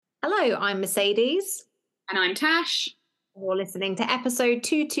Hello, I'm Mercedes. And I'm Tash. You're listening to episode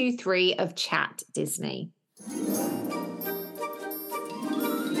 223 of Chat Disney.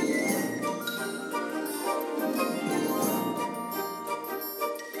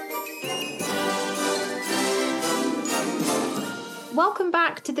 Welcome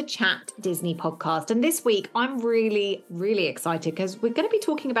back to the Chat Disney podcast. And this week, I'm really excited because we're going to be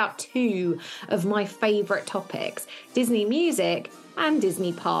talking about two of my favorite topics, Disney music and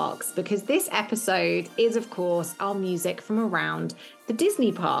Disney parks, because this episode is, of course, our music from around the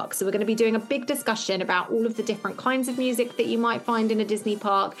Disney park. So we're going to be doing a big discussion about all of the different kinds of music that you might find in a Disney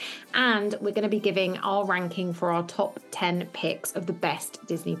park. And we're going to be giving our ranking for our top 10 picks of the best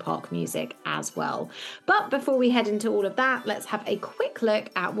Disney park music as well. But before we head into all of that, let's have a quick look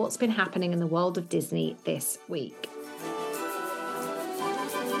at what's been happening in the world of Disney this week.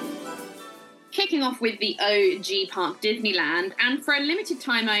 Kicking off with the OG park, Disneyland, and for a limited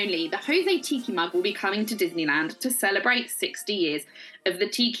time only, the Jose Tiki Mug will be coming to Disneyland to celebrate 60 years of the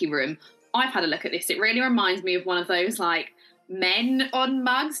Tiki Room. I've had a look at this. It really reminds me of one of those, men on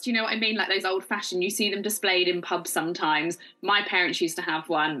mugs. Do you know what I mean? Like those old-fashioned, you see them displayed in pubs sometimes. My parents used to have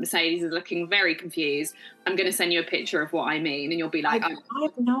one. Mercedes is looking very confused. I'm going to send you a picture of what I mean, and you'll be like... I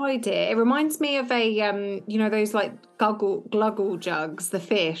have no idea. It reminds me of a, those gluggle jugs, the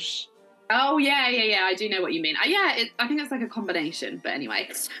fish. Oh, yeah. I do know what you mean. I think it's like a combination, but anyway.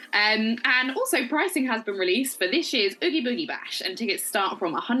 And also pricing has been released for this year's Oogie Boogie Bash, and tickets start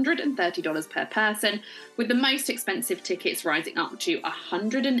from $130 per person, with the most expensive tickets rising up to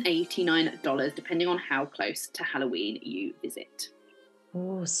 $189, depending on how close to Halloween you visit.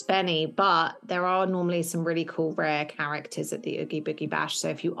 Oh, spenny, but there are normally some really cool rare characters at the Oogie Boogie Bash. So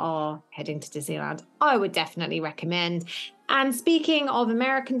if you are heading to Disneyland, I would definitely recommend. And speaking of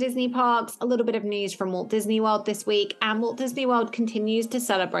American Disney parks, a little bit of news from Walt Disney World this week. And Walt Disney World continues to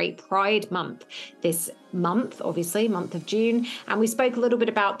celebrate Pride Month this month, obviously, month of June. And we spoke a little bit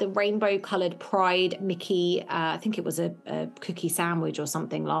about the rainbow-coloured Pride Mickey, I think it was a cookie sandwich or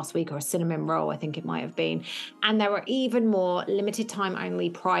something last week, or a cinnamon roll, I think it might have been. And there were even more limited time only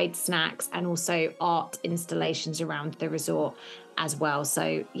Pride snacks and also art installations around the resort as well.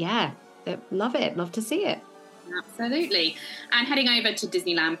 So yeah, love it. Love to see it. Absolutely. And heading over to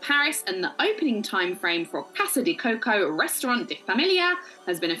Disneyland Paris, and the opening time frame for Casa de Coco Restaurant de Familia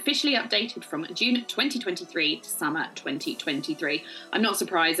has been officially updated from June 2023 to summer 2023. I'm not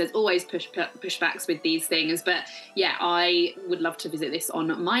surprised, there's always pushbacks with these things, but yeah, I would love to visit this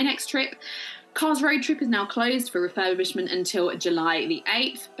on my next trip. Cars Road Trip is now closed for refurbishment until July the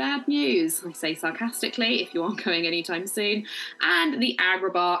 8th. Bad news, I say sarcastically, if you aren't going anytime soon. And the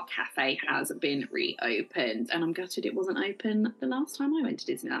Agrabah Cafe has been reopened. And I'm gutted it wasn't open the last time I went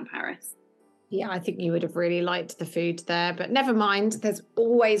to Disneyland Paris. Yeah, I think you would have really liked the food there, but never mind. There's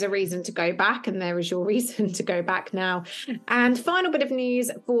always a reason to go back, and there is your reason to go back now. And final bit of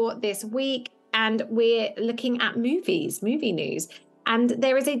news for this week, and we're looking at movie news. And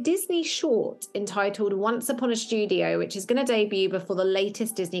there is a Disney short entitled Once Upon a Studio, which is going to debut before the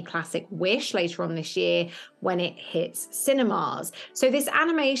latest Disney classic Wish later on this year when it hits cinemas. So this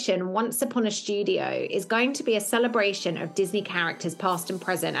animation, Once Upon a Studio, is going to be a celebration of Disney characters past and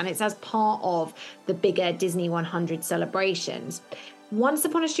present, and it's as part of the bigger Disney 100 celebrations. Once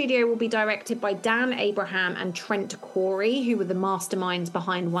Upon a Studio will be directed by Dan Abraham and Trent Corey, who were the masterminds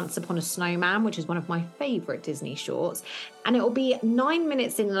behind Once Upon a Snowman, which is one of my favourite Disney shorts. And it will be 9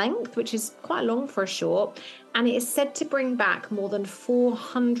 minutes in length, which is quite long for a short. And it is said to bring back more than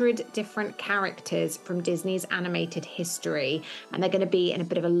 400 different characters from Disney's animated history. And they're going to be in a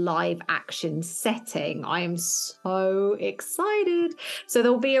bit of a live action setting. I am so excited. So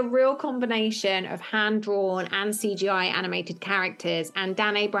there'll be a real combination of hand-drawn and CGI animated characters. And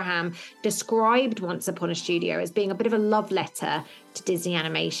Dan Abraham described Once Upon a Studio as being a bit of a love letter to Disney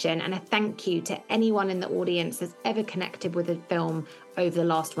animation and a thank you to anyone in the audience that's ever connected with a film over the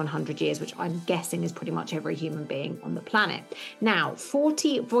last 100 years, which I'm guessing is pretty much every human being on the planet. Now,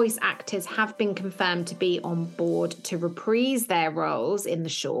 40 voice actors have been confirmed to be on board to reprise their roles in the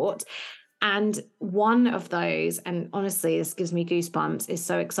short. And one of those, and honestly, this gives me goosebumps, is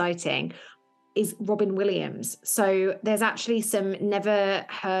so exciting, is Robin Williams. So there's actually some never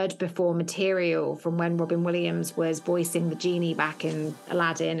heard before material from when Robin Williams was voicing the genie back in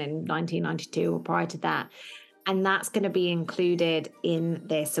Aladdin in 1992 or prior to that. And that's going to be included in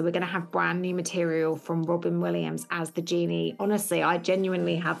this. So we're going to have brand new material from Robin Williams as the genie. Honestly, I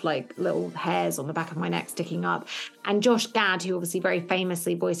genuinely have like little hairs on the back of my neck sticking up. And Josh Gad, who obviously very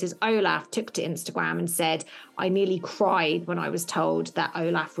famously voices Olaf, took to Instagram and said, I nearly cried when I was told that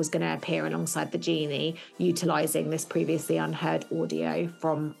Olaf was going to appear alongside the genie, utilising this previously unheard audio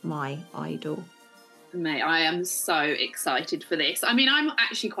from my idol. Mate, I am so excited for this. I mean, I'm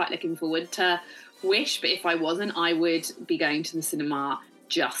actually quite looking forward to Wish, but if I wasn't, I would be going to the cinema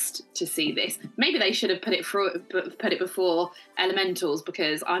just to see this. Maybe they should have put it before Elementals,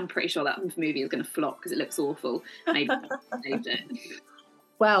 because I'm pretty sure that movie is going to flop because it looks awful. Maybe saved it.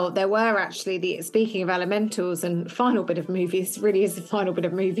 Well, there were actually speaking of Elementals and final bit of movies, really is the final bit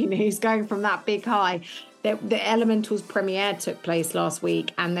of movie news going from that big high. The Elementals premiere took place last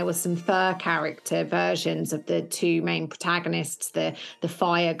week, and there were some fur character versions of the two main protagonists, the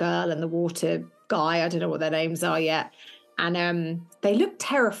fire girl and the water guy. I don't know what their names are yet. And they look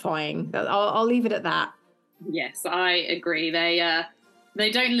terrifying. I'll leave it at that. Yes, I agree. They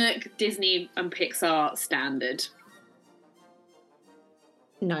don't look Disney and Pixar standard.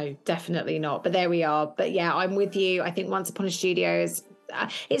 No, definitely not. But there we are. But yeah, I'm with you. I think Once Upon a Studios,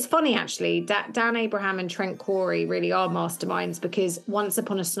 it's funny actually. Dan Abraham and Trent Corey really are masterminds, because Once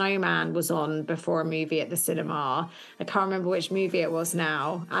Upon a Snowman was on before a movie at the cinema. I can't remember which movie it was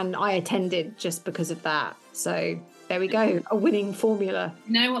now, and I attended just because of that. So there we go, a winning formula.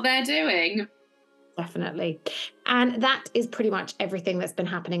 Know what they're doing. Definitely. And that is pretty much everything that's been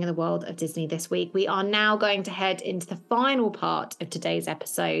happening in the world of Disney this week. We are now going to head into the final part of today's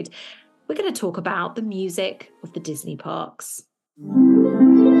episode. We're going to talk about the music of the Disney parks.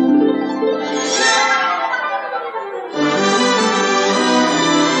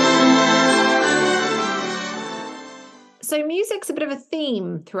 So music's a bit of a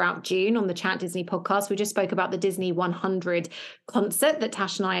theme throughout June on the Chat Disney podcast. We just spoke about the Disney 100 concert that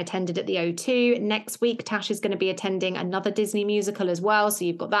Tash and I attended at the O2. Next week, Tash is going to be attending another Disney musical as well. So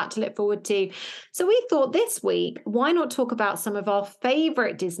you've got that to look forward to. So we thought this week, why not talk about some of our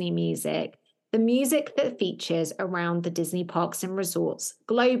favorite Disney music, the music that features around the Disney parks and resorts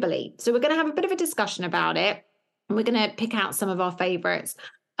globally. So we're going to have a bit of a discussion about it, and we're going to pick out some of our favorites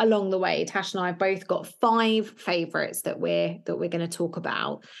along the way. Tash and I have both got 5 favorites that we're going to talk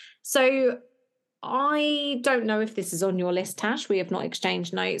about. So I don't know if this is on your list, Tash. We have not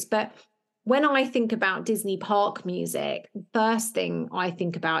exchanged notes, but when I think about Disney park music, first thing I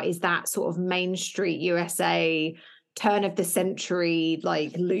think about is that sort of Main Street USA turn of the century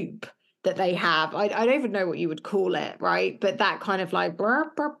like loop that they have. I don't even know what you would call it, right? But that kind of like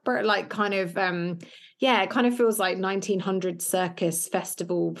like kind of it kind of feels like 1900 circus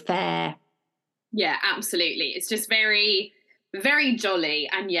festival fair. Yeah, absolutely. It's just very, very jolly,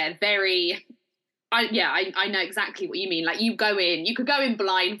 and very. I know exactly what you mean. Like you could go in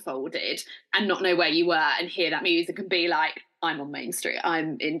blindfolded and not know where you were and hear that music and be like, I'm on Main Street,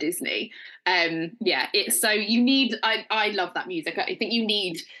 I'm in Disney. It's so you need. I love that music. I think you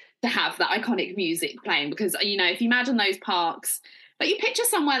need to have that iconic music playing, because if you imagine those parks, but you picture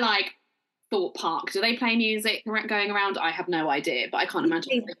somewhere like Thorpe Park, do they play music going around? I have no idea, but I can't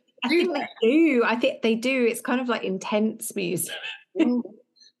imagine. I think they do. I think they do. It's kind of like intense music.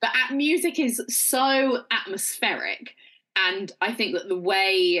 But music is so atmospheric, and I think that the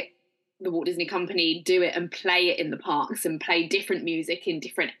way the Walt Disney Company do it and play it in the parks and play different music in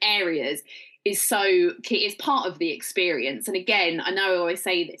different areas is so key. It's part of the experience. And again, I know I always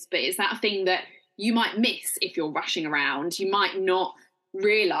say this, but it's that thing that you might miss if you're rushing around. You might not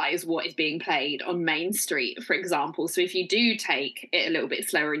realise what is being played on Main Street, for example. So if you do take it a little bit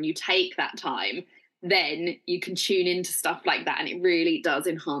slower and you take that time, then you can tune into stuff like that, and it really does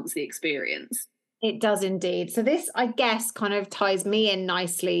enhance the experience. It does indeed. So this, I guess, kind of ties me in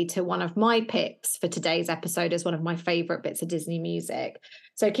nicely to one of my picks for today's episode as one of my favourite bits of Disney music.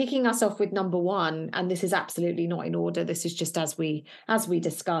 So kicking us off with number 1, and this is absolutely not in order. This is just as we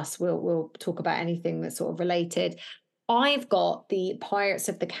discuss, we'll talk about anything that's sort of related. I've got the Pirates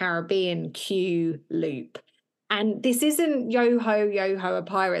of the Caribbean Q loop. And this isn't Yo Ho, Yo Ho, A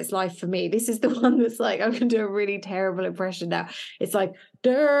Pirate's Life for me. This is the one that's like, I'm going to do a really terrible impression now. It's like,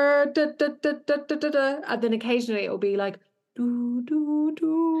 da, da, da, da, da, da, da, da. And then occasionally it'll be like, do, do,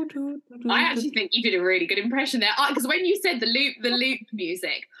 do, do, do. I actually think you did a really good impression there. Because when you said the loop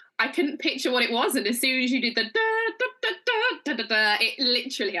music, I couldn't picture what it was. And as soon as you did the da, da, da, da, da, da, da, it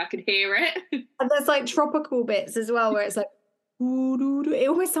literally, I could hear it. And there's like tropical bits as well, where it's like, doo, doo, doo. It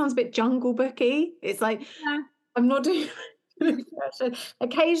almost sounds a bit Jungle Booky. It's like, I'm not doing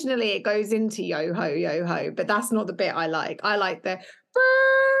occasionally it goes into yo ho, but that's not the bit I like. I like the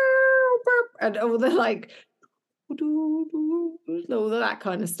and all the like all that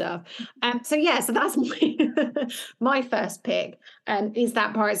kind of stuff. So yeah, so that's my my first pick. Is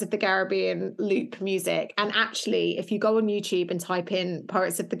that Pirates of the Caribbean loop music. And actually, if you go on YouTube and type in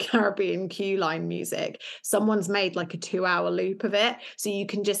Pirates of the Caribbean queue line music, someone's made like a 2-hour loop of it, so you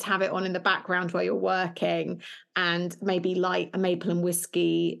can just have it on in the background while you're working, and maybe light a maple and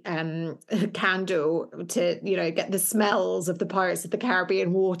whiskey candle to, you know, get the smells of the Pirates of the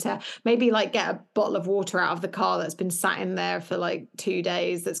Caribbean water. Maybe like get a bottle of water out of the car that's been sat in there for like 2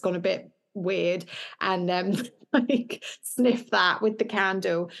 days, that's gone a bit weird, and like sniff that with the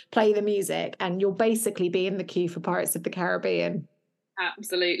candle, play the music, and you'll basically be in the queue for Pirates of the Caribbean.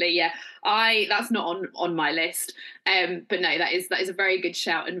 Absolutely, yeah. That's not on my list, but no, that is a very good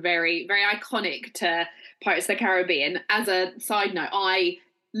shout, and very, very iconic to Pirates of the Caribbean. As a side note, I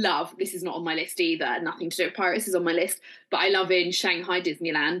love, this is not on my list either, nothing to do with pirates is on my list, but I love in Shanghai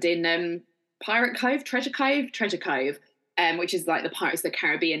Disneyland, in Pirate Cove, Treasure Cove, which is like the Pirates of the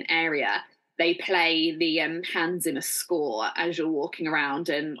Caribbean area. They play the Hans Zimmer score as you're walking around,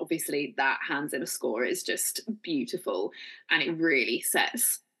 and obviously that Hans Zimmer score is just beautiful, and it really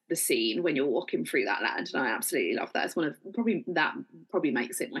sets the scene when you're walking through that land, and I absolutely love that. It's one of probably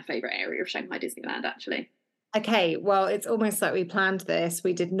makes it my favourite area of Shanghai Disneyland, actually. Okay, well, it's almost like we planned this.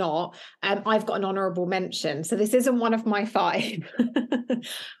 We did not. I've got an honourable mention. So this isn't one of my 5,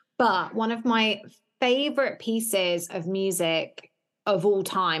 but one of my favourite pieces of music of all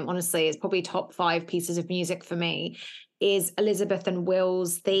time, honestly, it's probably top 5 pieces of music for me, is Elizabeth and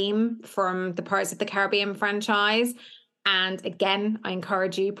Will's theme from the Pirates of the Caribbean franchise. And again, I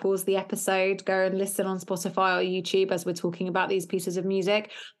encourage you, pause the episode, go and listen on Spotify or YouTube as we're talking about these pieces of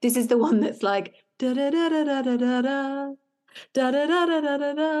music. This is the one that's like da da da da da da da da da da da da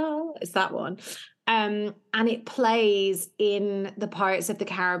da da. It's that one. And it plays in the Pirates of the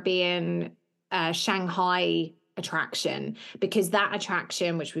Caribbean Shanghai attraction, because that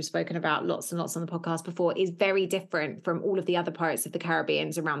attraction, which we've spoken about lots and lots on the podcast before, is very different from all of the other Pirates of the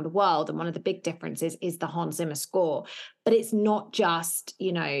Caribbeans around the world. And one of the big differences is the Hans Zimmer score. But it's not just,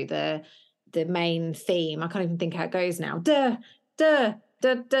 you know, the main theme. I can't even think how it goes now. Duh, duh.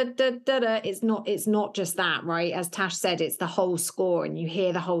 Da, da, da, da, da. It's not just that, right? As Tash said, it's the whole score, and you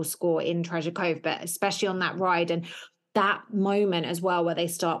hear the whole score in Treasure Cove, but especially on that ride. And that moment as well where they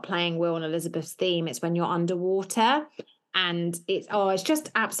start playing Will and Elizabeth's theme, it's when you're underwater, and it's just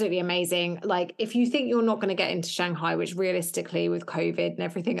absolutely amazing. Like, if you think you're not going to get into Shanghai, which realistically with COVID and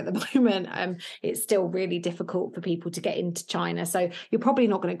everything at the moment, it's still really difficult for people to get into China, so you're probably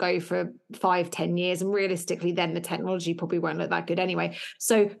not going to go for 5-10 years, and realistically then the technology probably won't look that good anyway.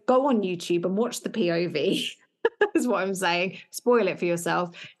 So go on YouTube and watch the POV. Is what I'm saying. Spoil it for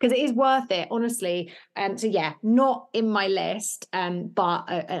yourself, because it is worth it, honestly. So yeah, not in my list, but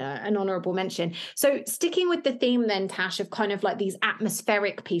an honourable mention. So sticking with the theme then, Tash, of kind of like these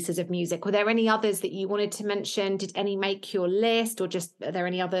atmospheric pieces of music, were there any others that you wanted to mention? Did any make your list, or just are there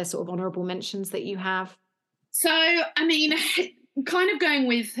any other sort of honourable mentions that you have? So, I mean, kind of going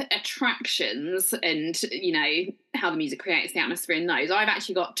with attractions and, you know, how the music creates the atmosphere in those, I've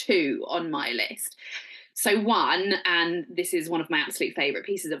actually got 2 on my list. So one, and this is one of my absolute favourite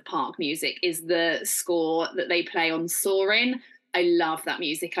pieces of park music, is the score that they play on Soarin'. I love that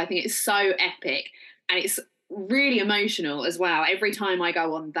music. I think it's so epic, and it's really emotional as well. Every time I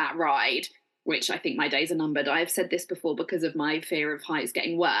go on that ride, which I think my days are numbered, I have said this before because of my fear of heights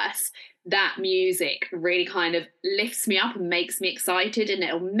getting worse, that music really kind of lifts me up and makes me excited, and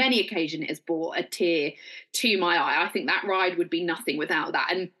on many occasions it has brought a tear to my eye. I think that ride would be nothing without that.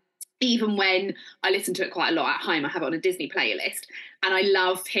 And even when I listen to it quite a lot at home, I have it on a Disney playlist, and I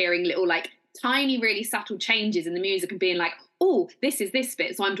love hearing little, like, tiny, really subtle changes in the music and being like, oh, this is this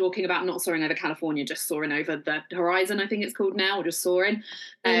bit. So I'm talking about not soaring over California, just soaring over the horizon, I think it's called now, or just soaring.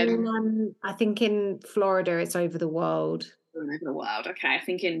 I think in Florida it's over the world. Soaring over the world. Okay, I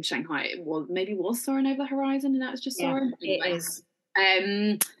think in Shanghai it was soaring over the horizon, and that was just soaring. It is.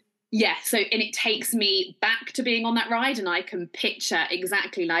 Yeah, so, and it takes me back to being on that ride, and I can picture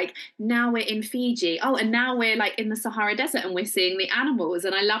exactly, like, now we're in Fiji. Oh, and now we're like in the Sahara Desert and we're seeing the animals.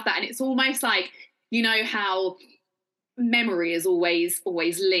 And I love that. And it's almost like, you know, how memory is always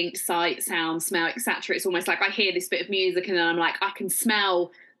linked, sight, sound, smell, etc. It's almost like I hear this bit of music and then I'm like, I can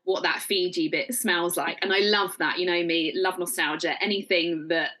smell what that Fiji bit smells like. And I love that. You know me, love nostalgia. Anything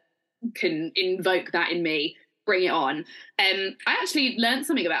that can invoke that in me, bring it on. I actually learned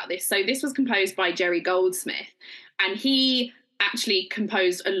something about this. So this was composed by Jerry Goldsmith, and he actually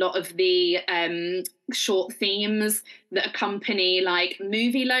composed a lot of the short themes that accompany, like,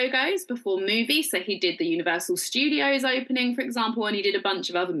 movie logos before movies. So he did the Universal Studios opening, for example, and he did a bunch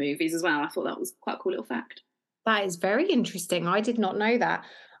of other movies as well. I thought that was quite a cool little fact. That is very interesting. I did not know that.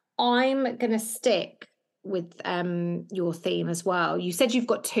 I'm going to stick with your theme as well. You said you've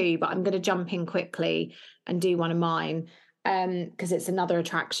got two, but I'm going to jump in quickly and do one of mine because it's another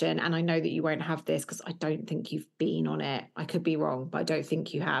attraction. And I know that you won't have this because I don't think you've been on it. I could be wrong, but I don't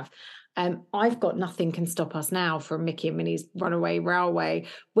think you have. I've got Nothing Can Stop Us Now from Mickey and Minnie's Runaway Railway,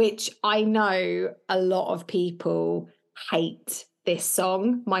 which I know a lot of people hate this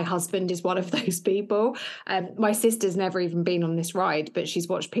song. My husband is one of those people. My sister's never even been on this ride, but she's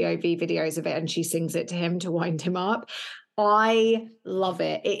watched POV videos of it and she sings it to him to wind him up. I love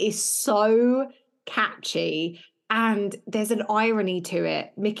it. It is so catchy. And there's an irony to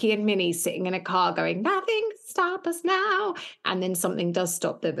it. Mickey and Minnie sitting in a car going, nothing stop us now. And then something does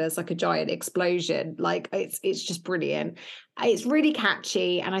stop them. There's like a giant explosion. Like it's just brilliant. It's really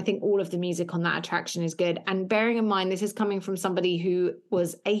catchy. And I think all of the music on that attraction is good. And bearing in mind, this is coming from somebody who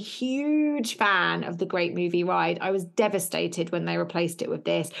was a huge fan of the Great Movie Ride. I was devastated when they replaced it with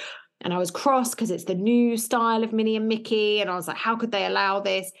this. And I was cross because it's the new style of Minnie and Mickey. And I was like, how could they allow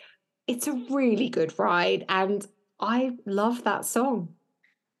this? It's a really good ride. And I love that song.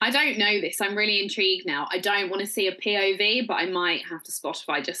 I don't know this. I'm really intrigued now. I don't want to see a POV, but I might have to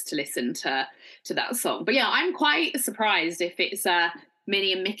Spotify just to listen to that song. But yeah, I'm quite surprised if it's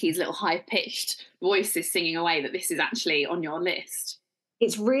Minnie and Mickey's little high-pitched voices singing away that this is actually on your list.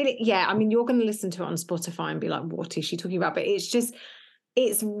 It's really, yeah, I mean, you're going to listen to it on Spotify and be like, what is she talking about? But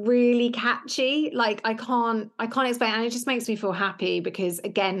it's really catchy. Like I can't explain. And it just makes me feel happy because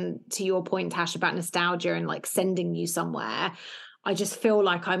again, to your point, Tash, about nostalgia and like sending you somewhere, I just feel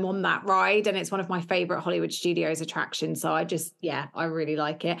like I'm on that ride and it's one of my favorite Hollywood Studios attractions. So I really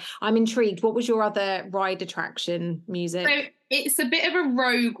like it. I'm intrigued. What was your other ride attraction music? So it's a bit of a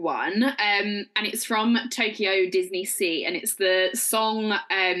rogue one, and it's from Tokyo Disney Sea, and it's the song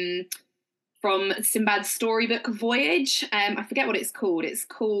from Sinbad's storybook Voyage. I forget what it's called. It's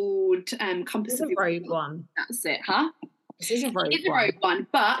called Compass of Your Heart. One. That's it, huh? This is a rogue It's a rogue one,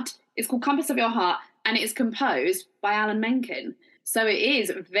 but it's called Compass of Your Heart, and it is composed by Alan Menken. So it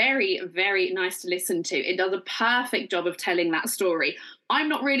is very, very nice to listen to. It does a perfect job of telling that story. I'm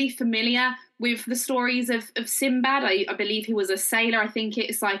not really familiar with the stories of Sinbad. I believe he was a sailor. I think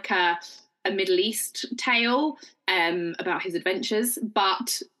it's like a Middle East tale about his adventures,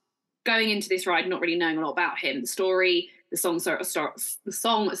 but going into this ride, not really knowing a lot about him, the song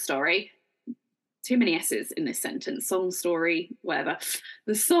story, too many S's in this sentence, song story, whatever.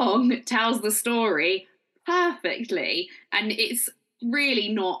 The song tells the story perfectly. And it's really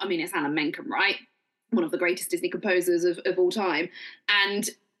not, I mean, it's Alan Menken, right? One of the greatest Disney composers of all time. And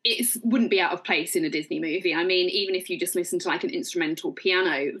it wouldn't be out of place in a Disney movie. I mean, even if you just listen to like an instrumental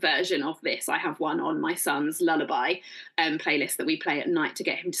piano version of this, I have one on my son's lullaby playlist that we play at night to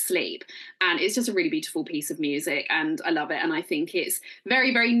get him to sleep. And it's just a really beautiful piece of music and I love it. And I think it's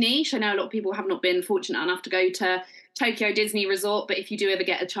very, very niche. I know a lot of people have not been fortunate enough to go to Tokyo Disney Resort, but if you do ever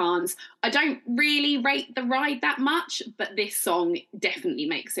get a chance, I don't really rate the ride that much, but this song definitely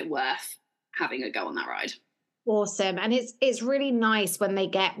makes it worth having a go on that ride. Awesome. And it's really nice when they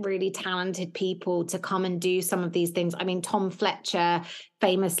get really talented people to come and do some of these things. I mean, Tom Fletcher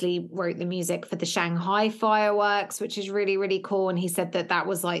famously wrote the music for the Shanghai fireworks, which is really, really cool. And he said that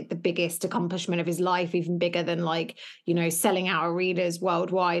was like the biggest accomplishment of his life, even bigger than like, you know, selling out arenas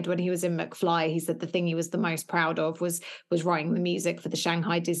worldwide. When he was in McFly, he said the thing he was the most proud of was writing the music for the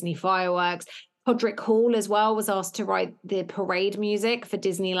Shanghai Disney fireworks. Podrick Hall as well was asked to write the parade music for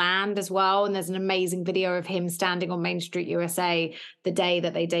Disneyland as well. And there's an amazing video of him standing on Main Street USA the day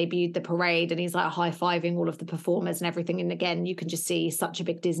that they debuted the parade. And he's like high-fiving all of the performers and everything. And again, you can just see such a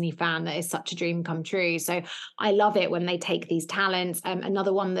big Disney fan that is such a dream come true. So I love it when they take these talents.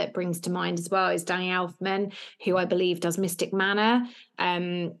 Another one that brings to mind as well is Danny Elfman, who I believe does Mystic Manor.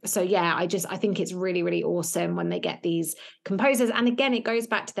 So yeah, I think it's really, really awesome when they get these composers. And again, it goes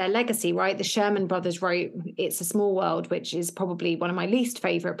back to their legacy, right? The Sherman Brothers wrote It's a Small World, which is probably one of my least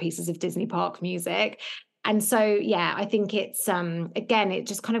favorite pieces of Disney park music. And so, yeah, I think it's, again, it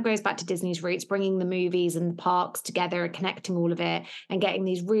just kind of goes back to Disney's roots, bringing the movies and the parks together, connecting all of it and getting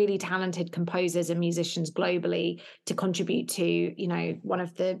these really talented composers and musicians globally to contribute to, you know, one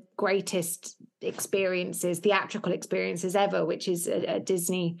of the greatest theatrical experiences ever, which is a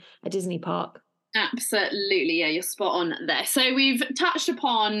Disney park. Absolutely, yeah, you're spot on there. So we've touched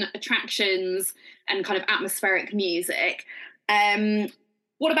upon attractions and kind of atmospheric music.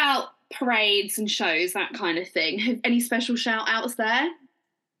 What about parades and shows, that kind of thing? Any special shout outs there?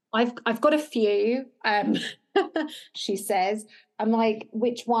 I've got a few. She says, I'm like,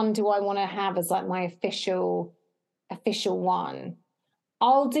 which one do I want to have as like my official one?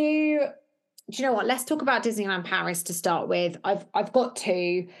 I'll do do you know what? Let's talk about Disneyland Paris to start with. I've got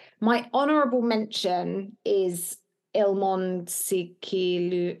two. My honourable mention is Il Monde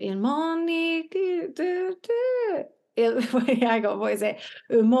Sikilu. Il Monde. Hang on, what is it?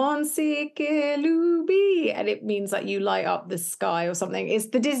 Il Monde Sikilubi. And it means like you light up the sky or something. It's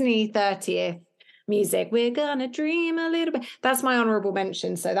the Disney 30th music. We're gonna dream a little bit. That's my honourable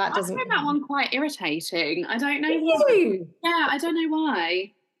mention. So that doesn't. I find that one quite irritating. I don't know why. Yeah, I don't know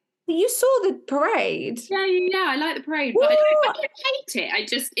why. You saw the parade. Yeah, I like the parade, but I don't hate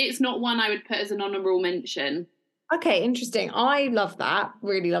it. It's not one I would put as an honourable mention. Okay, interesting. I love that,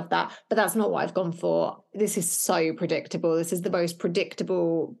 really love that, but that's not what I've gone for. This is so predictable. This is the most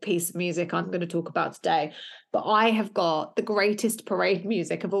predictable piece of music I'm going to talk about today. But I have got the greatest parade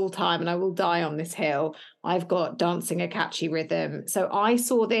music of all time, and I will die on this hill. I've got Dancing a Catchy Rhythm. So I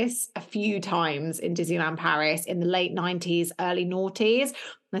saw this a few times in Disneyland Paris in the late 90s, early noughties.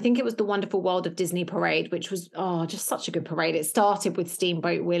 I think it was the Wonderful World of Disney parade, which was, just such a good parade. It started with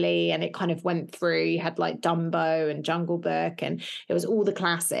Steamboat Willie and it kind of went through. You had like Dumbo and Jungle Book, and it was all the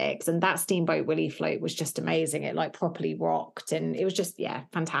classics. And that Steamboat Willie float was just amazing. It like properly rocked, and it was just,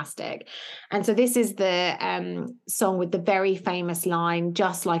 fantastic. And so this is the song with the very famous line,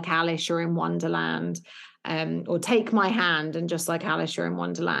 just like Alice, you're in Wonderland. Or Take My Hand and Just Like Alice, You're in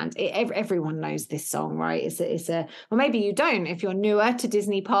Wonderland. Everyone knows this song, right? Well, maybe you don't if you're newer to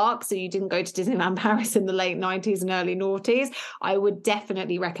Disney parks, so you didn't go to Disneyland Paris in the late 90s and early noughties. I would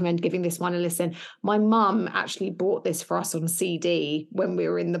definitely recommend giving this one a listen. My mum actually bought this for us on CD when we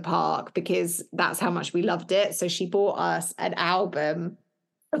were in the park because that's how much we loved it. So she bought us an album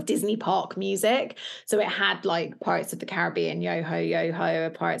of Disney park music. So it had like Pirates of the Caribbean, Yo Ho, Yo Ho, A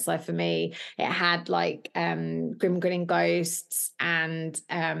Pirate's Life for Me. It had like Grim Grinning Ghosts and,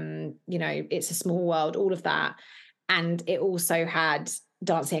 It's a Small World, all of that. And it also had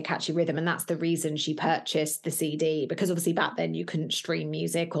Dancing a Catchy Rhythm. And that's the reason she purchased the CD, because obviously back then you couldn't stream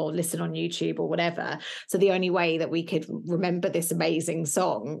music or listen on YouTube or whatever. So the only way that we could remember this amazing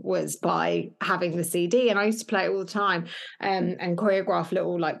song was by having the CD. And I used to play it all the time and choreograph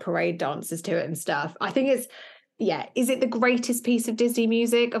little like parade dances to it and stuff. I think is it the greatest piece of Disney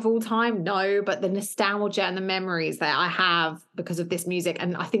music of all time? No, but the nostalgia and the memories that I have because of this music.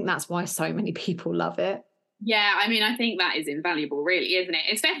 And I think that's why so many people love it. Yeah, I mean, I think that is invaluable, really, isn't it?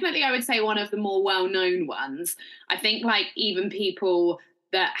 It's definitely, I would say, one of the more well-known ones. I think, like, even people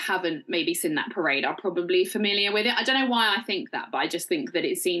that haven't maybe seen that parade are probably familiar with it. I don't know why I think that, but I just think that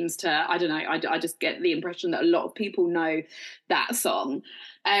it seems to, I don't know, I just get the impression that a lot of people know that song.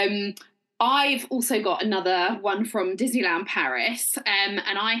 I've also got another one from Disneyland Paris, and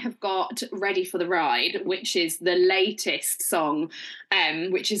I have got Ready for the Ride, which is the latest song,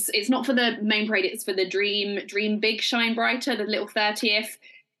 it's not for the main parade, it's for the Dream Big Shine Brighter, the little 30th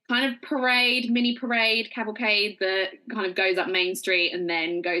kind of parade, mini parade, cavalcade that kind of goes up Main Street and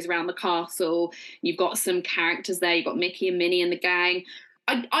then goes around the castle. You've got some characters there, you've got Mickey and Minnie and the gang.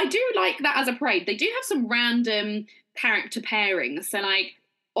 I do like that as a parade. They do have some random character pairings, so like,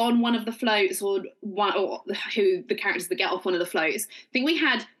 on one of the floats, or who the characters that get off one of the floats, I think we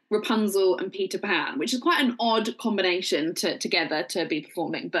had Rapunzel and Peter Pan, which is quite an odd combination together to be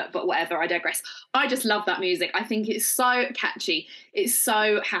performing, but whatever, I digress. I just love that music. I think it's so catchy. It's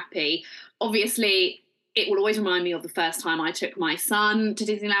so happy. Obviously, it will always remind me of the first time I took my son to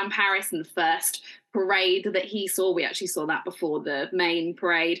Disneyland Paris and the first parade that he saw. We actually saw that before the main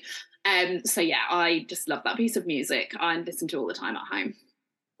parade. I just love that piece of music. I listen to it all the time at home.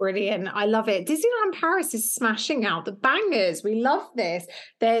 Brilliant. I love it. Disneyland Paris is smashing out the bangers. We love this.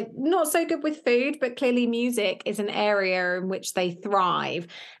 They're not so good with food, but clearly music is an area in which they thrive.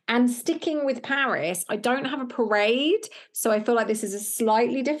 And sticking with Paris, I don't have a parade, so I feel like this is a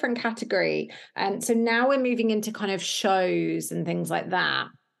slightly different category. So now we're moving into kind of shows and things like that.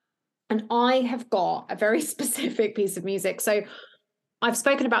 And I have got a very specific piece of music. So I've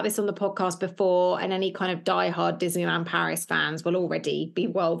spoken about this on the podcast before, and any kind of diehard Disneyland Paris fans will already be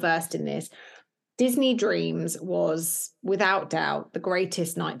well versed in this. Disney Dreams was, without doubt, the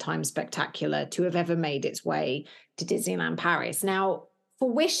greatest nighttime spectacular to have ever made its way to Disneyland Paris. Now, for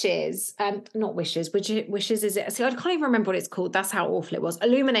Wishes, not Wishes, Wishes is it? See, I can't even remember what it's called. That's how awful it was.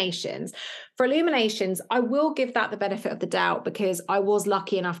 Illuminations. For Illuminations, I will give that the benefit of the doubt because I was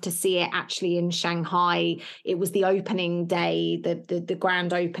lucky enough to see it actually in Shanghai. It was the opening day, the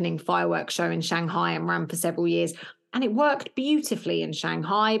grand opening fireworks show in Shanghai, and ran for several years. And it worked beautifully in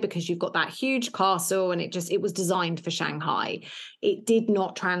Shanghai because you've got that huge castle, and it was designed for Shanghai. It did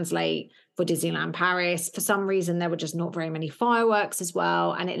not translate for for Disneyland Paris. For some reason, there were just not very many fireworks as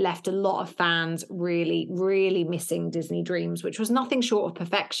well. And it left a lot of fans really, really missing Disney Dreams, which was nothing short of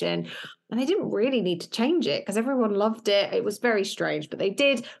perfection. And they didn't really need to change it because everyone loved it. It was very strange, but they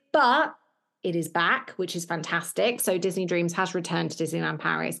did. But it is back, which is fantastic. So Disney Dreams has returned to Disneyland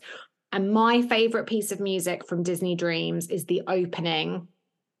Paris. And my favorite piece of music from Disney Dreams is the opening.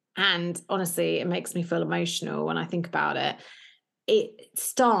 And honestly, it makes me feel emotional when I think about it. It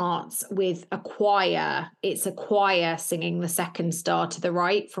starts with a choir. It's a choir singing The Second Star to the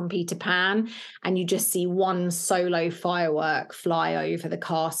Right from Peter Pan. And you just see one solo firework fly over the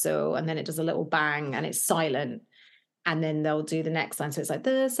castle. And then it does a little bang and it's silent. And then they'll do the next line. So it's like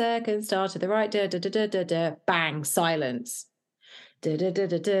the second star to the right, da, da, da, da, da, da, bang, silence. Da, da, da,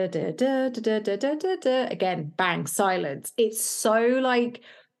 da, da, da, da, da, da, da, da, da. Again, bang, silence. It's so like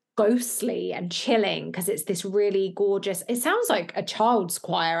ghostly and chilling because it's this really gorgeous, it sounds like a child's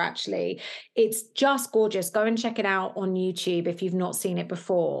choir actually. It's just gorgeous. Go and check it out on YouTube if you've not seen it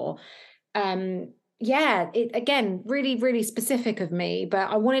before. Yeah, it again, really, really specific of me, but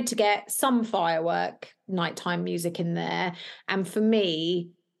I wanted to get some firework nighttime music in there. And for me,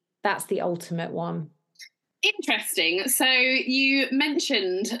 that's the ultimate one. Interesting. So you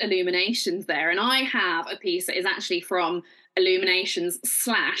mentioned Illuminations there, and I have a piece that is actually from Illuminations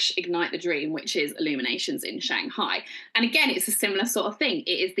 / Ignite the Dream, which is Illuminations in Shanghai. And again, it's a similar sort of thing.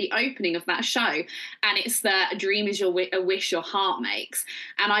 It is the opening of that show, and it's the a dream is a wish your heart makes.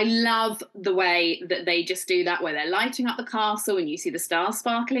 And I love the way that they just do that, where they're lighting up the castle and you see the stars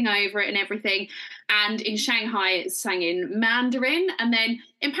sparkling over it and everything. And in Shanghai, it's sang in Mandarin, and then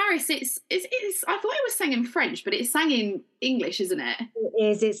in Paris, it's I thought it was sang in French, but it's sang in English, isn't it?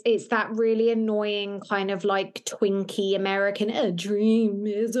 It is. It's that really annoying kind of like twinky American. A dream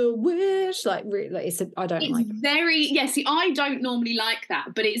is a wish. Like, really, I don't like it. Very, yeah, see, I don't normally like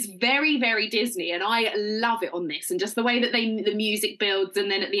that, but it's very, very Disney, and I love it on this. And just the way that the music builds,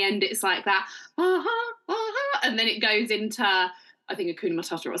 and then at the end, it's like that, and then it goes into, I think, Hakuna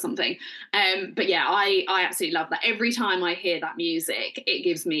Matata or something. But yeah, I absolutely love that. Every time I hear that music, it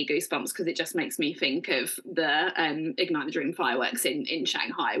gives me goosebumps because it just makes me think of the Ignite the Dream fireworks in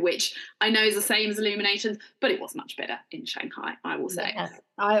Shanghai, which I know is the same as Illuminations, but it was much better in Shanghai, I will say. Yes.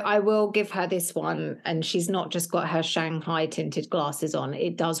 I will give her this one, and she's not just got her Shanghai tinted glasses on.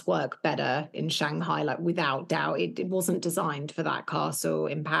 It does work better in Shanghai, like without doubt. It wasn't designed for that castle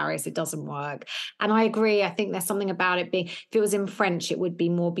in Paris. It doesn't work. And I agree. I think there's something about it being, if it was in French, it would be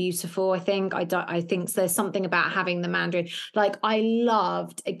more beautiful. I think there's something about having the Mandarin. Like, I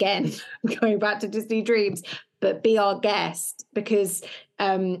loved, again, going back to Disney Dreams, but Be Our Guest, because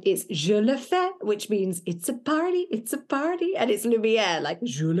it's Je le fais, which means it's a party, and it's Lumiere, like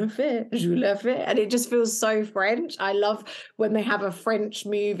je le fais, and it just feels so French. I love when they have a French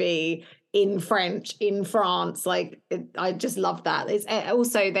movie in French in France. Like, I just love that. It's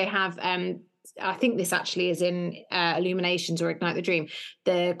also, they have I think this actually is in Illuminations or Ignite the Dream,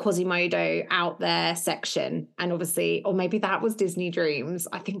 the Quasimodo Out There section. And obviously, or maybe that was Disney Dreams.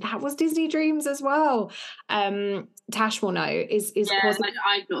 I think that was Disney Dreams as well. Tash will know. Is yeah,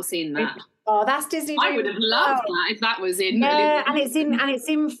 I've not seen that. Oh, that's Disney Dreams. I would have loved that if that was in. Yeah, and it's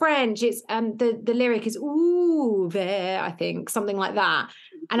in French. It's the lyric is "Ooh, there," I think, something like that.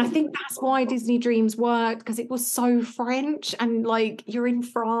 And I think that's why Disney Dreams worked, because it was so French, and like, you're in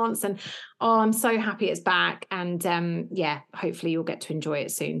France, and I'm so happy it's back. And yeah, hopefully you'll get to enjoy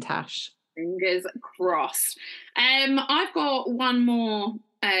it soon, Tash. Fingers crossed. I've got one more.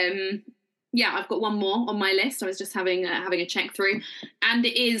 I've got one more on my list. I was just having a check through, and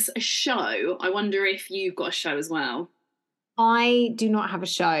it is a show. I wonder if you've got a show as well. I do not have a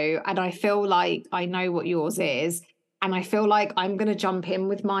show, and I feel like I know what yours is. And I feel like I'm going to jump in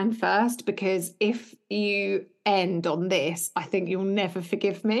with mine first, because if you end on this, I think you'll never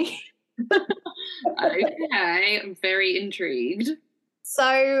forgive me. Okay, I'm very intrigued.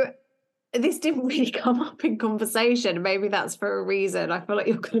 So this didn't really come up in conversation. Maybe that's for a reason. I feel like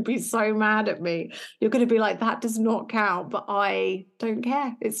you're going to be so mad at me. You're going to be like, that does not count, but I don't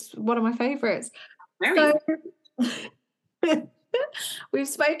care. It's one of my favorites. We've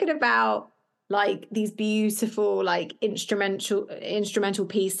spoken about like these beautiful like instrumental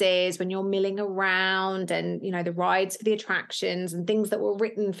pieces when you're milling around, and you know, the rides for the attractions and things that were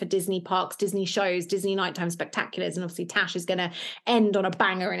written for Disney parks, Disney shows, Disney nighttime spectaculars. And obviously Tash is going to end on a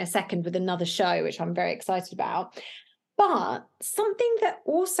banger in a second with another show, which I'm very excited about. But something that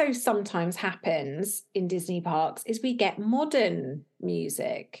also sometimes happens in Disney parks is we get modern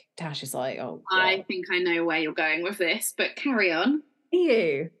music. Tash is like, oh God. I think I know where you're going with this, but carry on. Do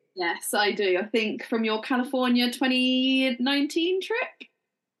you? Yes, I do. I think from your California 2019 trip.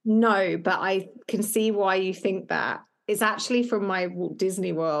 No, but I can see why you think that. It's actually from my Walt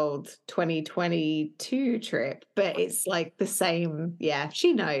Disney World 2022 trip, but it's like the same. Yeah,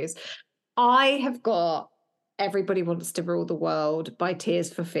 she knows. I have got Everybody Wants to Rule the World by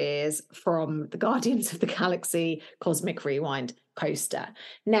Tears for Fears from the Guardians of the Galaxy Cosmic Rewind coaster.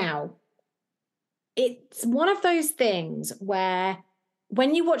 Now, it's one of those things where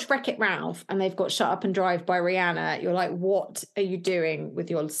when you watch Wreck-It Ralph and they've got Shut Up and Drive by Rihanna, you're like, what are you doing with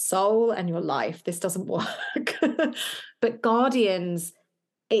your soul and your life? This doesn't work. But Guardians,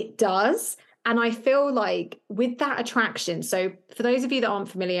 it does. And I feel like with that attraction, so for those of you that aren't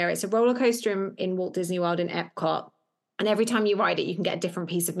familiar, it's a roller coaster in Walt Disney World in Epcot. And every time you ride it, you can get a different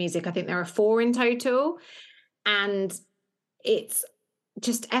piece of music. I think there are 4 in total. And it's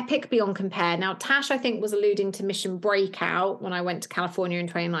just epic beyond compare. Now, Tash, I think, was alluding to Mission Breakout when I went to California in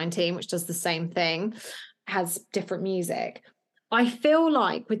 2019, which does the same thing, has different music. I feel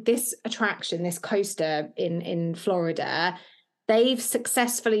like with this attraction, this coaster in Florida, they've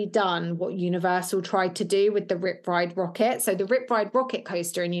successfully done what Universal tried to do with the Rip Ride Rocket. So the Rip Ride Rocket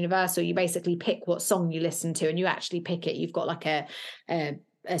coaster in Universal, you basically pick what song you listen to and you actually pick it. You've got like a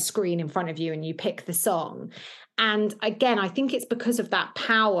screen in front of you and you pick the song. And again, I think it's because of that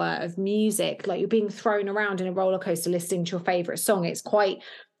power of music, like you're being thrown around in a roller coaster listening to your favorite song. It's quite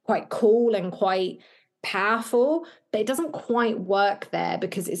cool and quite powerful, but it doesn't quite work there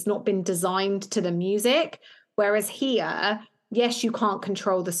because it's not been designed to the music. Whereas here, yes, you can't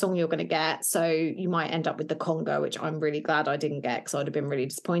control the song you're going to get. So you might end up with the conga, which I'm really glad I didn't get because I'd have been really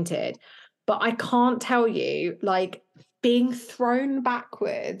disappointed. But I can't tell you, like, being thrown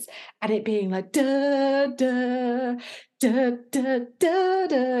backwards and it being like da da da da da da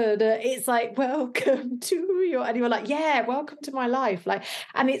da. It's like, welcome to your, and you're like, yeah, welcome to my life. Like,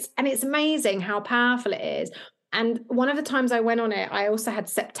 and it's amazing how powerful it is. And one of the times I went on it, I also had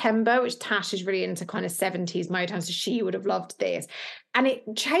September, which Tash is really into kind of 70s Motown, so she would have loved this. And it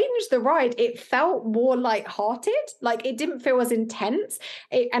changed the ride. It felt more lighthearted. Like it didn't feel as intense.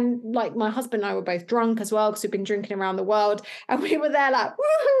 And like my husband and I were both drunk as well because we've been drinking around the world. And we were there like,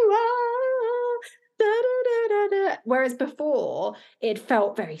 woohoo, ah, da, da, da, da, da. Whereas before it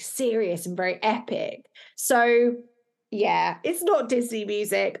felt very serious and very epic. So yeah, it's not Disney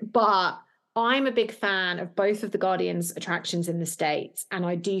music, but I'm a big fan of both of the Guardians attractions in the States. And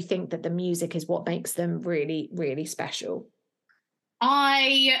I do think that the music is what makes them really, really special.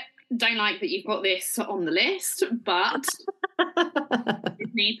 I don't like that you've got this on the list, but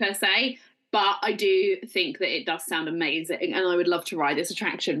me per se. But I do think that it does sound amazing, and I would love to ride this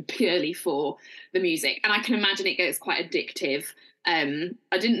attraction purely for the music. And I can imagine it gets quite addictive. I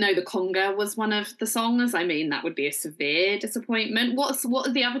didn't know the conga was one of the songs. I mean, that would be a severe disappointment. What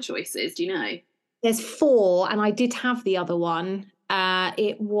are the other choices? Do you know? There's 4, and I did have the other one.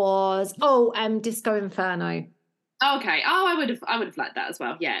 It was Disco Inferno. Okay. Oh, I would have liked that as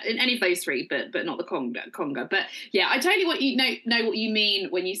well. Yeah, in any of those 3, but not the conga. But yeah, I totally know what you mean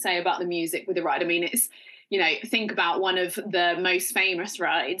when you say about the music with the ride. I mean, it's, think about one of the most famous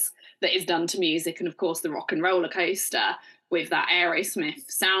rides that is done to music, and of course the Rock and Roller Coaster with that Aerosmith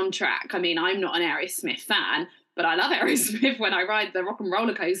soundtrack. I mean, I'm not an Aerosmith fan, but I love Aerosmith when I ride the Rock and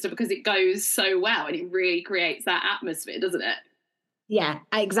Roller Coaster because it goes so well and it really creates that atmosphere, doesn't it? Yeah,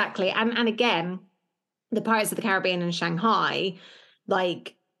 exactly. And again, the Pirates of the Caribbean in Shanghai,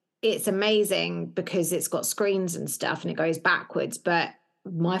 like it's amazing because it's got screens and stuff and it goes backwards. But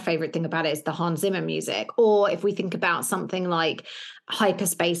my favorite thing about it is the Hans Zimmer music. Or if we think about something like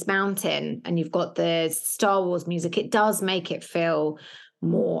Hyperspace Mountain and you've got the Star Wars music, it does make it feel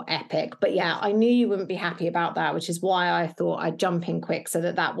more epic. But yeah, I knew you wouldn't be happy about that, which is why I thought I'd jump in quick so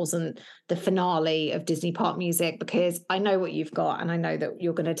that wasn't the finale of Disney Park music, because I know what you've got and I know that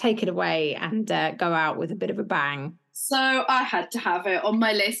you're going to take it away and go out with a bit of a bang. So I had to have it on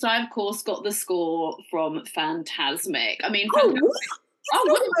my list. I, of course, got the score from Fantasmic. I mean, what did you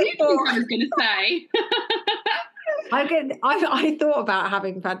think I was going to say? I thought about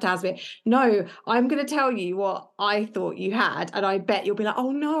having Fantasmic. No, I'm going to tell you what I thought you had, and I bet you'll be like,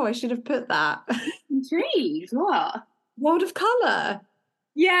 oh no, I should have put that. Intrigued. What? World of Colour.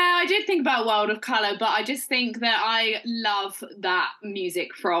 Yeah, I did think about World of Colour, but I just think that I love that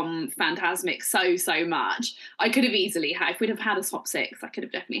music from Fantasmic so much. I could have easily had, if we'd have had a top 6, I could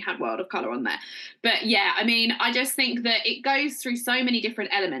have definitely had World of Colour on there. But yeah, I mean, I just think that it goes through so many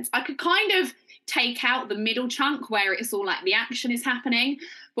different elements. I could kind of take out the middle chunk where it's all like the action is happening.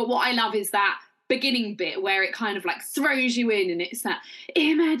 But what I love is that beginning bit where it kind of like throws you in and it's that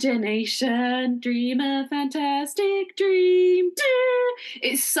imagination, dream a fantastic dream.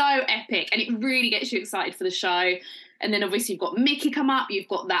 It's so epic and it really gets you excited for the show. And then obviously you've got Mickey come up, you've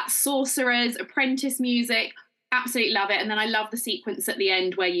got that Sorcerer's Apprentice music. Absolutely love it. And then I love the sequence at the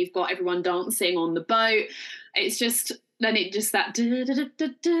end where you've got everyone dancing on the boat. It's just, then it just that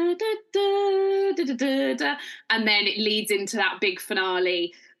and then it leads into that big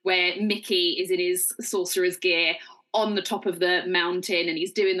finale where Mickey is in his sorcerer's gear on the top of the mountain and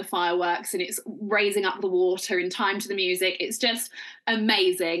he's doing the fireworks and it's raising up the water in time to the music. It's just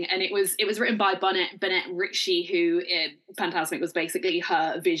amazing. And it was written by Bennett Ritchie, who Fantasmic was basically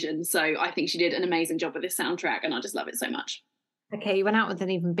her vision. So I think she did an amazing job with this soundtrack and I just love it so much. Okay, you went out with an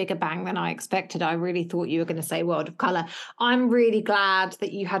even bigger bang than I expected. I really thought you were going to say World of Colour. I'm really glad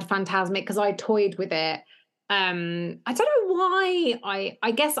that you had Fantasmic because I toyed with it. I don't know why.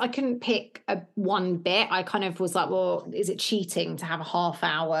 I guess I couldn't pick one bit. I kind of was like, well, is it cheating to have a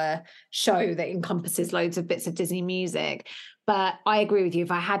half-hour show that encompasses loads of bits of Disney music? But I agree with you.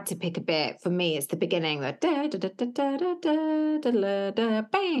 If I had to pick a bit, for me, it's the beginning. The da da da da da da da da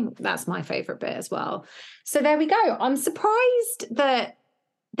bang. That's my favourite bit as well. So there we go. I'm surprised that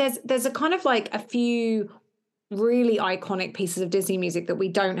there's a kind of like a few really iconic pieces of Disney music that we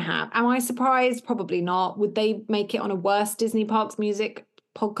don't have. Am I surprised? Probably not. Would they make it on a worst Disney Parks music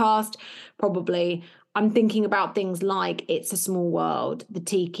podcast? Probably. I'm thinking about things like It's a Small World, The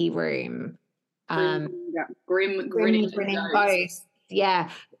Tiki Room, Grinning Ghost. Yeah.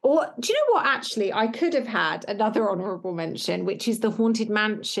 Or do you know what? Actually, I could have had another honourable mention, which is the Haunted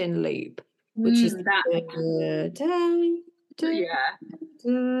Mansion loop, which is that.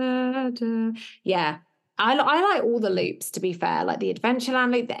 Yeah. I like all the loops, to be fair, like the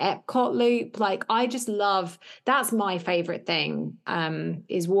Adventureland loop, the Epcot loop. Like, I just love, that's my favorite thing,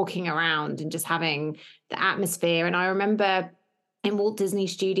 is walking around and just having the atmosphere. And I remember in Walt Disney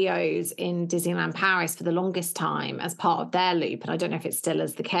Studios in Disneyland Paris for the longest time as part of their loop, and I don't know if it still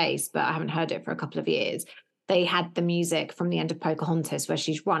is the case, but I haven't heard it for a couple of years, they had the music from the end of Pocahontas where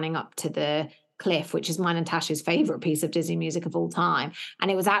she's running up to the cliff, which is mine and Tash's favorite piece of Disney music of all time. And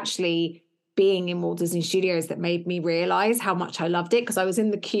it was actually being in Walt Disney Studios that made me realize how much I loved it, because I was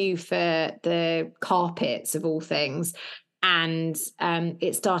in the queue for the carpets of all things, and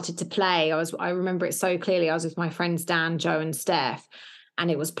it started to play. I remember it so clearly. I was with my friends Dan, Joe, and Steph, and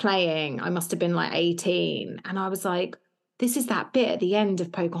it was playing. I must have been like 18, and I was like, this is that bit at the end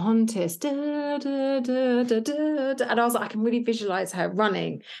of Pocahontas. Da, da, da, da, da, da. And I was like, I can really visualize her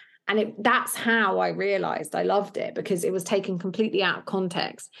running. And that's how I realized I loved it, because it was taken completely out of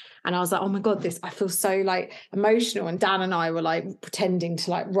context. And I was like, oh my God, I feel so like emotional. And Dan and I were like pretending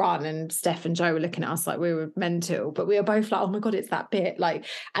to like run, and Steph and Joe were looking at us like we were mental, but we were both like, oh my God, it's that bit. Like,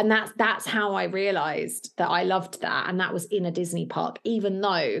 and that's how I realized that I loved that. And that was in a Disney park, even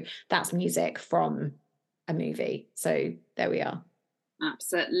though that's music from a movie. So there we are.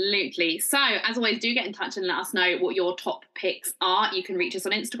 Absolutely. So, as always, do get in touch and let us know what your top picks are. You can reach us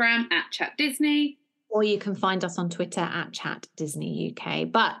on Instagram at Chat Disney. Or you can find us on Twitter at Chat Disney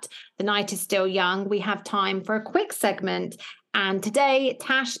UK. But the night is still young. We have time for a quick segment. And today,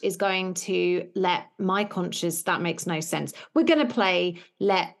 Tash is going to let my conscience, that makes no sense. We're going to play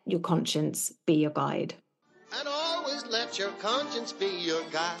Let Your Conscience Be Your Guide. And always let your conscience be your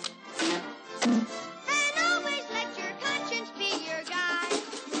guide.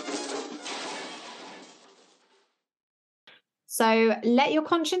 So Let Your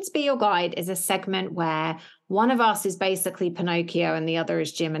Conscience Be Your Guide is a segment where one of us is basically Pinocchio and the other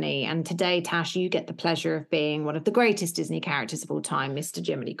is Jiminy. And today, Tash, you get the pleasure of being one of the greatest Disney characters of all time, Mr.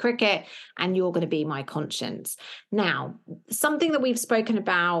 Jiminy Cricket, and you're going to be my conscience. Now, something that we've spoken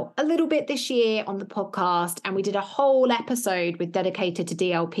about a little bit this year on the podcast, and we did a whole episode with dedicated to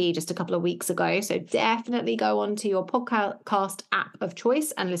DLP just a couple of weeks ago. So definitely go onto your podcast app of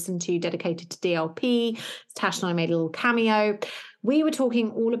choice and listen to Dedicated to DLP. Tash and I made a little cameo. We were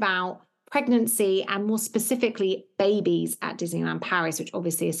talking all about pregnancy and more specifically babies at Disneyland Paris, which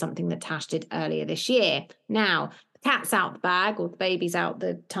obviously is something that Tash did earlier this year. Now, the cat's out the bag, or the baby's out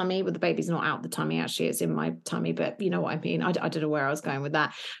the tummy. Well, the baby's not out the tummy, actually, it's in my tummy, but you know what I mean. I don't know where I was going with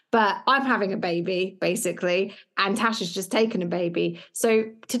that. But I'm having a baby, basically, and Tash has just taken a baby. So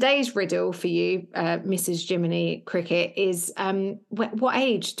today's riddle for you, Mrs. Jiminy Cricket, is what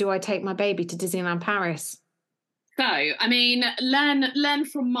age do I take my baby to Disneyland Paris? So, I mean, learn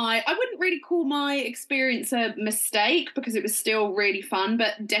from I wouldn't really call my experience a mistake because it was still really fun,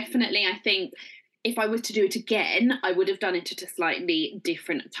 but definitely I think if I was to do it again, I would have done it at a slightly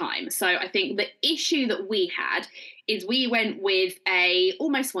different time. So I think the issue that we had is we went with a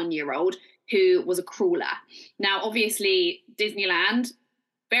almost 1-year-old who was a crawler. Now, obviously, Disneyland,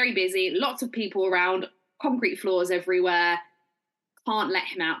 very busy, lots of people around, concrete floors everywhere, can't let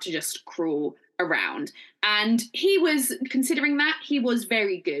him out to just crawl around. And he was, considering that, he was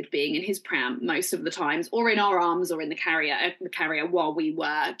very good being in his pram most of the times, or in our arms or in the carrier while we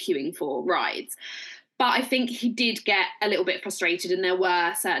were queuing for rides. But I think he did get a little bit frustrated, and there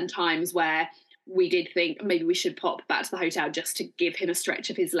were certain times where we did think maybe we should pop back to the hotel just to give him a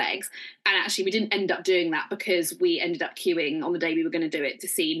stretch of his legs. And actually we didn't end up doing that, because we ended up queuing on the day we were going to do it to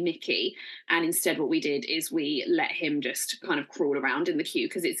see Nikki. And instead what we did is we let him just kind of crawl around in the queue,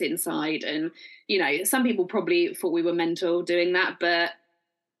 because it's inside. And, you know, some people probably thought we were mental doing that, but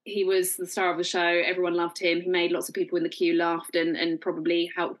he was the star of the show. Everyone loved him. He made lots of people in the queue laughed and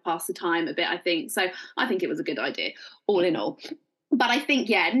probably helped pass the time a bit, I think. So I think it was a good idea, all in all. But I think,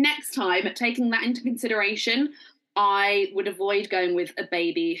 yeah, next time, taking that into consideration, I would avoid going with a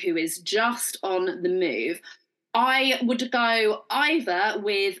baby who is just on the move. I would go either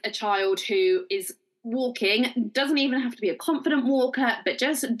with a child who is walking, doesn't even have to be a confident walker, but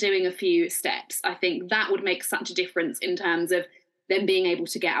just doing a few steps. I think that would make such a difference in terms of them being able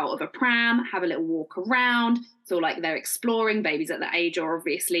to get out of a pram, have a little walk around, feel like they're exploring. Babies at that age are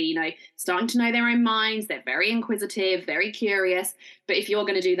obviously, you know, starting to know their own minds. They're very inquisitive, very curious. But if you're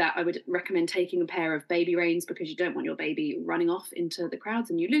going to do that, I would recommend taking a pair of baby reins, because you don't want your baby running off into the crowds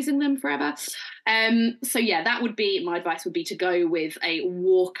and you losing them forever. So yeah, that would be my advice, would be to go with a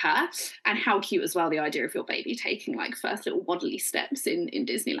walker. And how cute as well, the idea of your baby taking like first little waddly steps in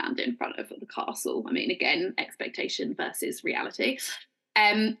Disneyland in front of the castle. I mean, again, expectation versus reality.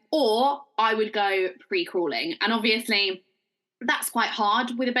 Or I would go pre-crawling. And obviously that's quite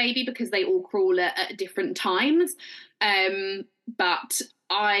hard with a baby, because they all crawl at different times. But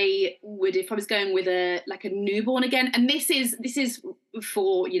I would, if I was going with a newborn again, and this is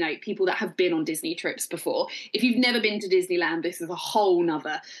for, you know, people that have been on Disney trips before. If you've never been to Disneyland, this is a whole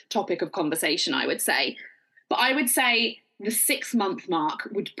nother topic of conversation, I would say. But I would say the 6-month mark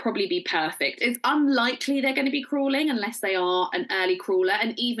would probably be perfect. It's unlikely they're going to be crawling unless they are an early crawler.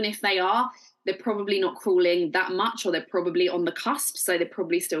 And even if they are, they're probably not crawling that much, or they're probably on the cusp. So they're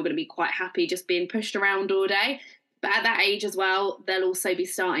probably still going to be quite happy just being pushed around all day. But at that age as well, they'll also be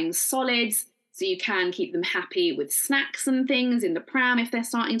starting solids. So you can keep them happy with snacks and things in the pram if they're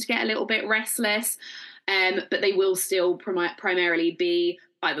starting to get a little bit restless. But they will still primarily be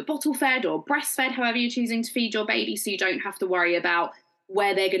either bottle fed or breastfed, however you're choosing to feed your baby, so you don't have to worry about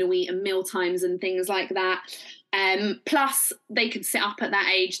where they're going to eat and meal times and things like that. Plus, they can sit up at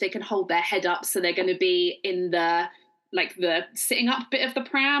that age, they can hold their head up, so they're going to be in the sitting up bit of the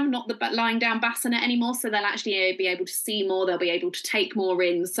pram, not the lying down bassinet anymore, so they'll actually be able to see more, they'll be able to take more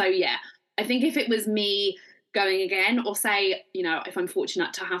in. So yeah, I think if it was me going again, or say, you know, if I'm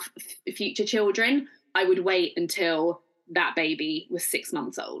fortunate to have future children, I would wait until that baby was 6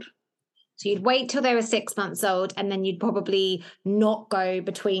 months old. So you'd wait till they were 6 months old, and then you'd probably not go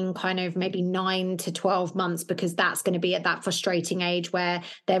between kind of maybe 9 to 12 months, because that's going to be at that frustrating age where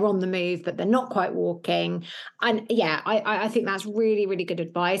they're on the move, but they're not quite walking. And yeah, I think that's really, really good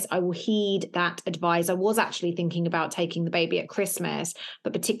advice. I will heed that advice. I was actually thinking about taking the baby at Christmas,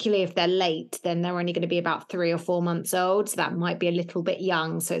 but particularly if they're late, then they're only going to be about 3 or 4 months old. So that might be a little bit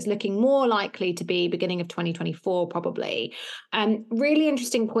young. So it's looking more likely to be beginning of 2024, probably. Really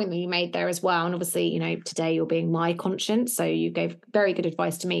interesting point that you made there as well. And obviously, you know, today you're being my conscience, so you gave very good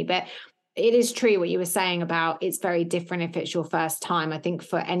advice to me. But it is true what you were saying about it's very different if it's your first time. I think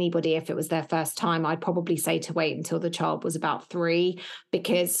for anybody, if it was their first time, I'd probably say to wait until the child was about 3,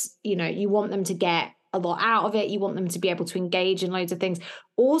 because, you know, you want them to get a lot out of it. You want them to be able to engage in loads of things.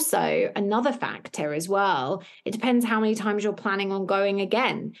 Also, another factor as well, it depends how many times you're planning on going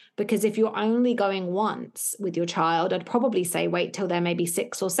again. Because if you're only going once with your child, I'd probably say wait till they're maybe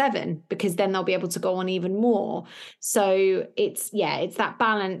 6 or 7, because then they'll be able to go on even more. So it's that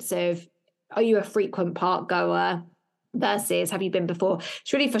balance of, are you a frequent park goer versus have you been before?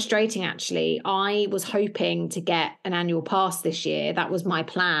 It's really frustrating, actually. I was hoping to get an annual pass this year. That was my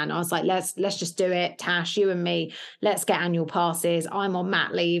plan. I was like, let's just do it, Tash, you and me, let's get annual passes. I'm on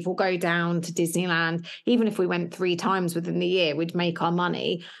mat leave, we'll go down to Disneyland. Even if we went 3 times within the year, we'd make our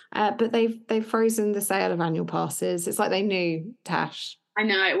money. But they've frozen the sale of annual passes. It's like they knew, Tash. I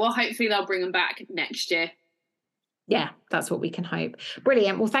know. Well, hopefully they'll bring them back next year. Yeah, that's what we can hope.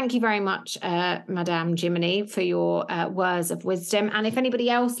 Brilliant. Well, thank you very much, Madame Jiminy, for your words of wisdom. And if anybody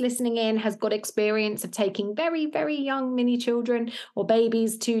else listening in has got experience of taking very, very young mini children or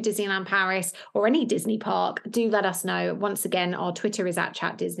babies to Disneyland Paris or any Disney park, do let us know. Once again, our Twitter is at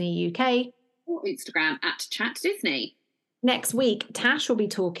Chat Disney UK. Or Instagram at Chat Disney. Next week, Tash will be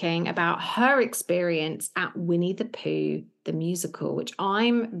talking about her experience at Winnie the Pooh, the musical, which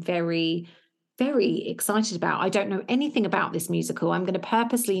I'm very excited about. I don't know anything about this musical. I'm going to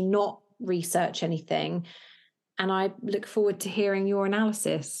purposely not research anything. And I look forward to hearing your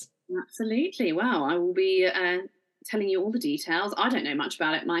analysis. Absolutely. Wow. I will be telling you all the details. I don't know much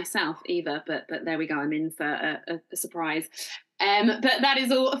about it myself either, but there we go. I'm in for a surprise. But that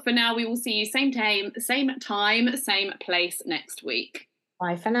is all for now. We will see you same time, same place next week.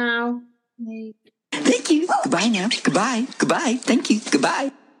 Bye for now. Bye. Thank you. Goodbye now. Goodbye. Goodbye. Thank you.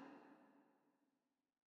 Goodbye.